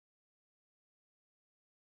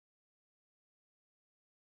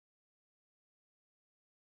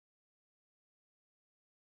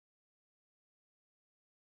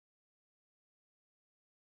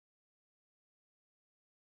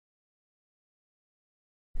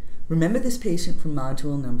Remember this patient from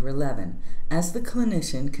module number 11. As the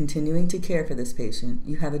clinician continuing to care for this patient,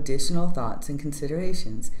 you have additional thoughts and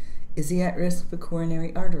considerations. Is he at risk for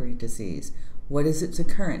coronary artery disease? What is its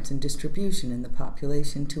occurrence and distribution in the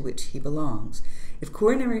population to which he belongs? If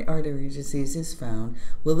coronary artery disease is found,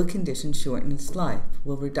 will the condition shorten his life?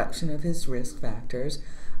 Will reduction of his risk factors,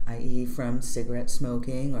 i.e. from cigarette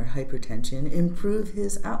smoking or hypertension, improve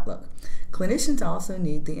his outlook? Clinicians also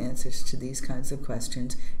need the answers to these kinds of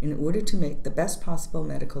questions in order to make the best possible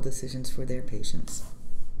medical decisions for their patients.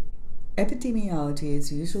 Epidemiology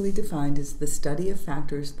is usually defined as the study of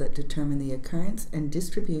factors that determine the occurrence and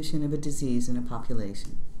distribution of a disease in a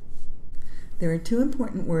population. There are two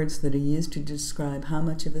important words that are used to describe how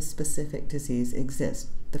much of a specific disease exists.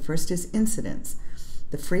 The first is incidence,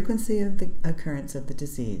 the frequency of the occurrence of the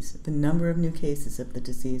disease, the number of new cases of the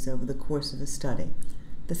disease over the course of a study.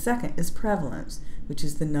 The second is prevalence, which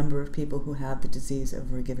is the number of people who have the disease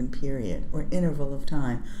over a given period or interval of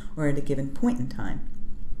time or at a given point in time.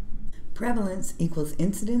 Prevalence equals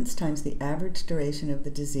incidence times the average duration of the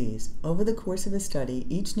disease. Over the course of a study,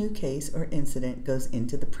 each new case or incident goes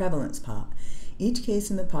into the prevalence pot. Each case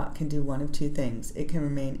in the pot can do one of two things. It can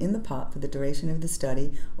remain in the pot for the duration of the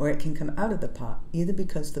study, or it can come out of the pot, either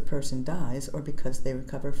because the person dies or because they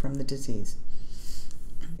recover from the disease.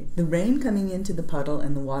 The rain coming into the puddle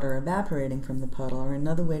and the water evaporating from the puddle are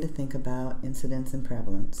another way to think about incidence and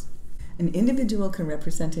prevalence. An individual can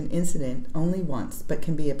represent an incident only once, but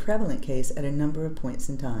can be a prevalent case at a number of points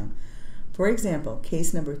in time. For example,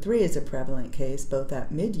 case number 3 is a prevalent case both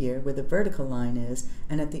at mid-year, where the vertical line is,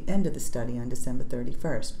 and at the end of the study on December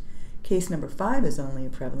 31st. Case number 5 is only a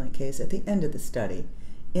prevalent case at the end of the study.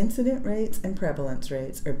 Incident rates and prevalence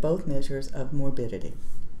rates are both measures of morbidity.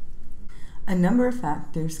 A number of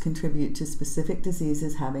factors contribute to specific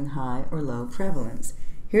diseases having high or low prevalence.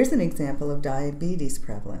 Here's an example of diabetes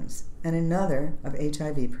prevalence and another of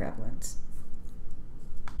HIV prevalence.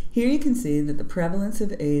 Here you can see that the prevalence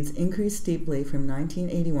of AIDS increased steeply from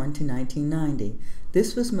 1981 to 1990.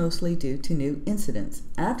 This was mostly due to new incidents.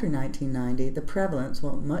 After 1990, the prevalence,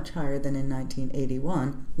 while much higher than in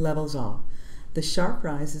 1981, levels off. The sharp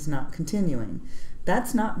rise is not continuing.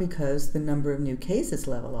 That's not because the number of new cases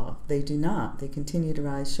level off. They do not. They continue to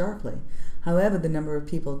rise sharply. However, the number of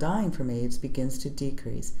people dying from AIDS begins to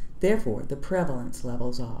decrease. Therefore, the prevalence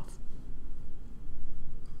levels off.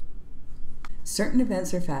 Certain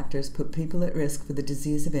events or factors put people at risk for the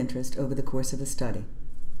disease of interest over the course of a study.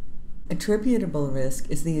 Attributable risk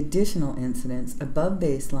is the additional incidence above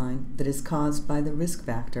baseline that is caused by the risk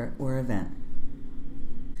factor or event.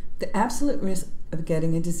 The absolute risk of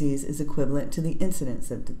getting a disease is equivalent to the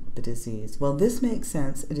incidence of the disease. While this makes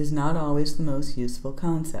sense, it is not always the most useful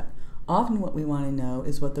concept. Often what we want to know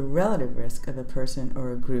is what the relative risk of a person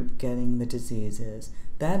or a group getting the disease is.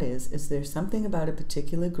 That is there something about a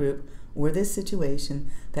particular group or this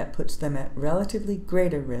situation that puts them at relatively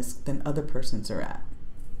greater risk than other persons are at?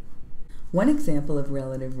 One example of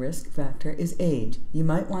relative risk factor is age. You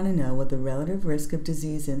might want to know what the relative risk of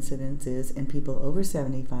disease incidence is in people over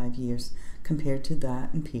 75 years compared to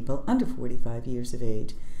that in people under 45 years of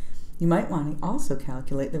age. You might want to also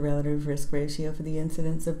calculate the relative risk ratio for the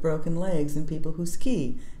incidence of broken legs in people who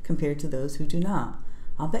ski compared to those who do not.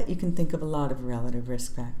 I'll bet you can think of a lot of relative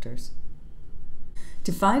risk factors.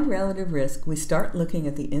 To find relative risk, we start looking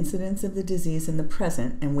at the incidence of the disease in the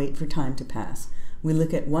present and wait for time to pass. We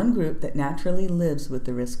look at one group that naturally lives with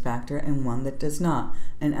the risk factor and one that does not,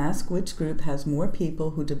 and ask which group has more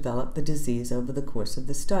people who develop the disease over the course of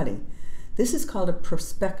the study. This is called a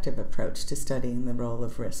prospective approach to studying the role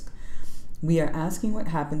of risk. We are asking what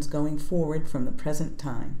happens going forward from the present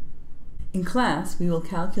time. In class, we will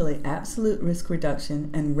calculate absolute risk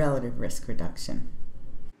reduction and relative risk reduction.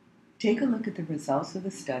 Take a look at the results of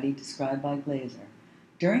the study described by Glaser.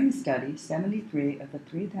 During the study, 73 of the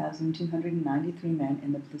 3,293 men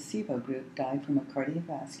in the placebo group died from a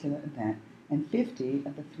cardiovascular event, and 50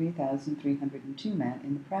 of the 3,302 men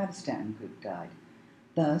in the pravastatin group died.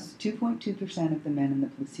 Thus, 2.2% of the men in the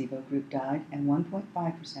placebo group died, and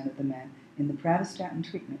 1.5% of the men in the pravastatin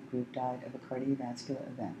treatment group died of a cardiovascular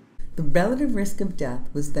event. The relative risk of death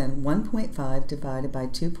was then 1.5 divided by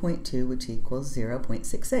 2.2, which equals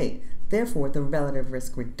 0.68. Therefore, the relative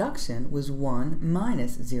risk reduction was 1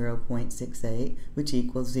 minus 0.68, which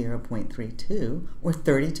equals 0.32, or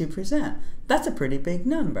 32%. That's a pretty big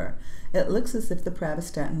number. It looks as if the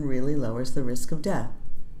pravastatin really lowers the risk of death.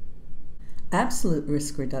 Absolute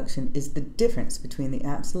risk reduction is the difference between the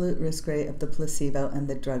absolute risk rate of the placebo and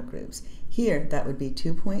the drug groups. Here, that would be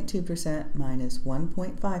 2.2% minus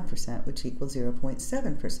 1.5%, which equals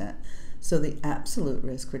 0.7%. So the absolute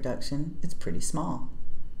risk reduction is pretty small.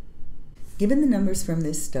 Given the numbers from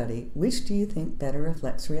this study, which do you think better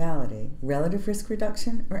reflects reality, relative risk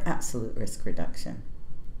reduction or absolute risk reduction?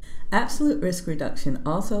 Absolute risk reduction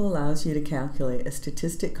also allows you to calculate a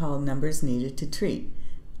statistic called numbers needed to treat,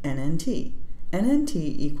 NNT. NNT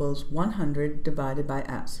equals 100 divided by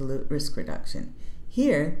absolute risk reduction.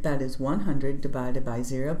 Here, that is 100 divided by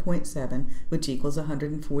 0.7, which equals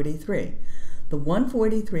 143. The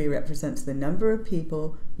 143 represents the number of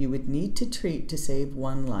people you would need to treat to save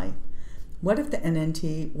one life. What if the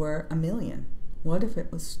NNT were 1,000,000? What if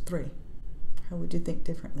it was 3? How would you think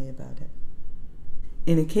differently about it?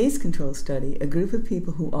 In a case control study, a group of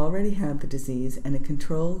people who already have the disease and a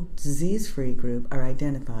controlled disease-free group are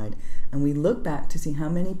identified, and we look back to see how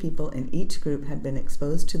many people in each group had been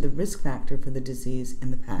exposed to the risk factor for the disease in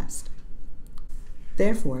the past.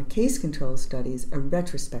 Therefore, case control studies are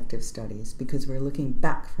retrospective studies because we're looking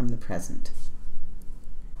back from the present.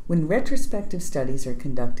 When retrospective studies are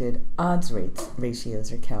conducted, odds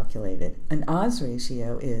ratios are calculated. An odds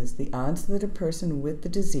ratio is the odds that a person with the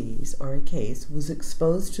disease or a case was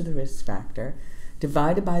exposed to the risk factor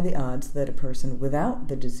divided by the odds that a person without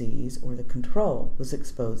the disease or the control was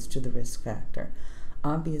exposed to the risk factor.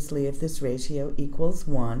 Obviously, if this ratio equals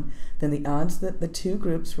 1, then the odds that the two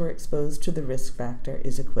groups were exposed to the risk factor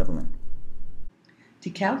is equivalent. To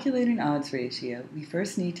calculate an odds ratio, we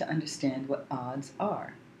first need to understand what odds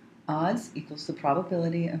are. Odds equals the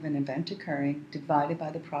probability of an event occurring divided by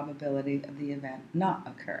the probability of the event not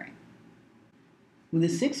occurring. With a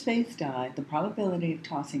 6-faced die, the probability of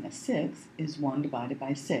tossing a 6 is 1 divided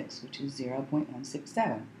by 6, which is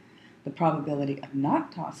 0.167. The probability of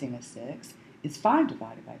not tossing a 6 is 5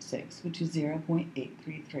 divided by 6, which is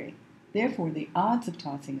 0.833. Therefore, the odds of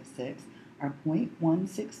tossing a 6 are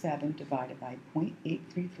 0.167 divided by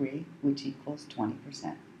 0.833, which equals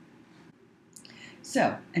 20%.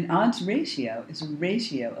 So, an odds ratio is a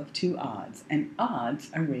ratio of two odds, and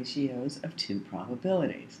odds are ratios of two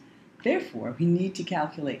probabilities. Therefore, we need to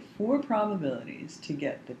calculate 4 probabilities to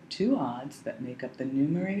get the two odds that make up the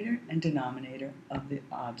numerator and denominator of the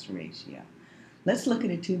odds ratio. Let's look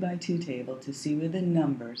at a 2x2 table to see where the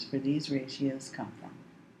numbers for these ratios come from.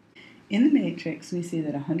 In the matrix, we see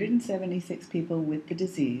that 176 people with the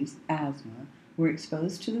disease, asthma, were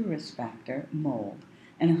exposed to the risk factor, mold,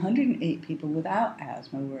 and 108 people without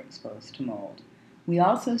asthma were exposed to mold. We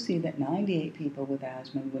also see that 98 people with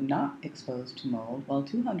asthma were not exposed to mold, while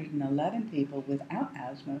 211 people without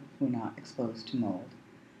asthma were not exposed to mold.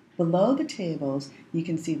 Below the tables, you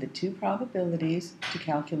can see the 2 probabilities to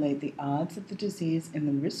calculate the odds of the disease in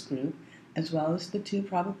the risk group, as well as the 2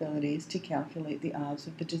 probabilities to calculate the odds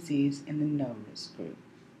of the disease in the no-risk group.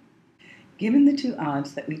 Given the 2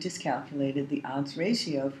 odds that we just calculated, the odds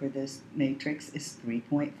ratio for this matrix is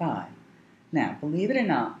 3.5. Now, believe it or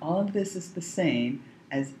not, all of this is the same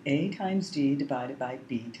as A times D divided by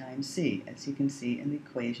B times C, as you can see in the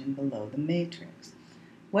equation below the matrix.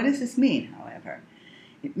 What does this mean, however?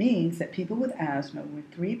 It means that people with asthma were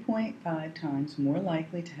 3.5 times more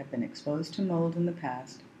likely to have been exposed to mold in the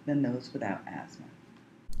past than those without asthma.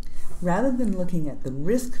 Rather than looking at the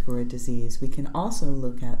risk for a disease, we can also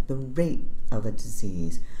look at the rate of a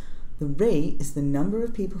disease. The rate is the number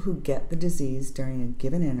of people who get the disease during a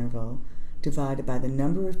given interval divided by the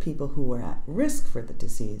number of people who are at risk for the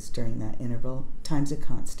disease during that interval times a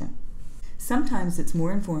constant. Sometimes it's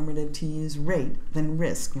more informative to use rate than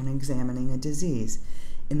risk when examining a disease.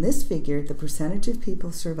 In this figure, the percentage of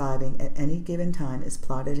people surviving at any given time is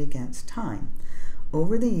plotted against time.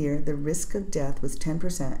 Over the year, the risk of death was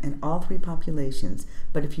 10% in all 3 populations,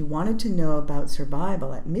 but if you wanted to know about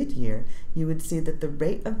survival at mid-year, you would see that the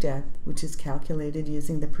rate of death, which is calculated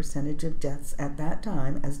using the percentage of deaths at that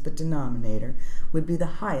time as the denominator, would be the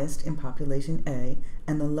highest in population A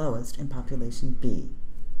and the lowest in population B.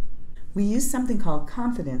 We use something called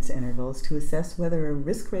confidence intervals to assess whether a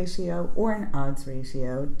risk ratio or an odds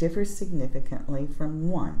ratio differs significantly from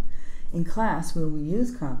 1. In class, we will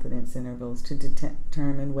use confidence intervals to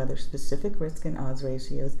determine whether specific risk and odds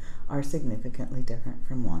ratios are significantly different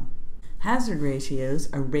from 1. Hazard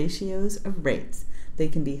ratios are ratios of rates. They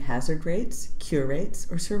can be hazard rates, cure rates,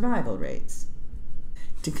 or survival rates.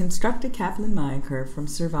 To construct a Kaplan-Meier curve from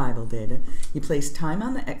survival data, you place time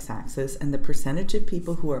on the x-axis and the percentage of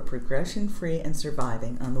people who are progression-free and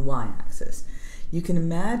surviving on the y-axis. You can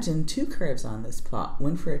imagine 2 curves on this plot,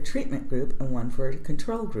 one for a treatment group and one for a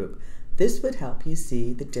control group. This would help you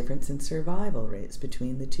see the difference in survival rates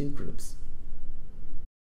between the 2 groups.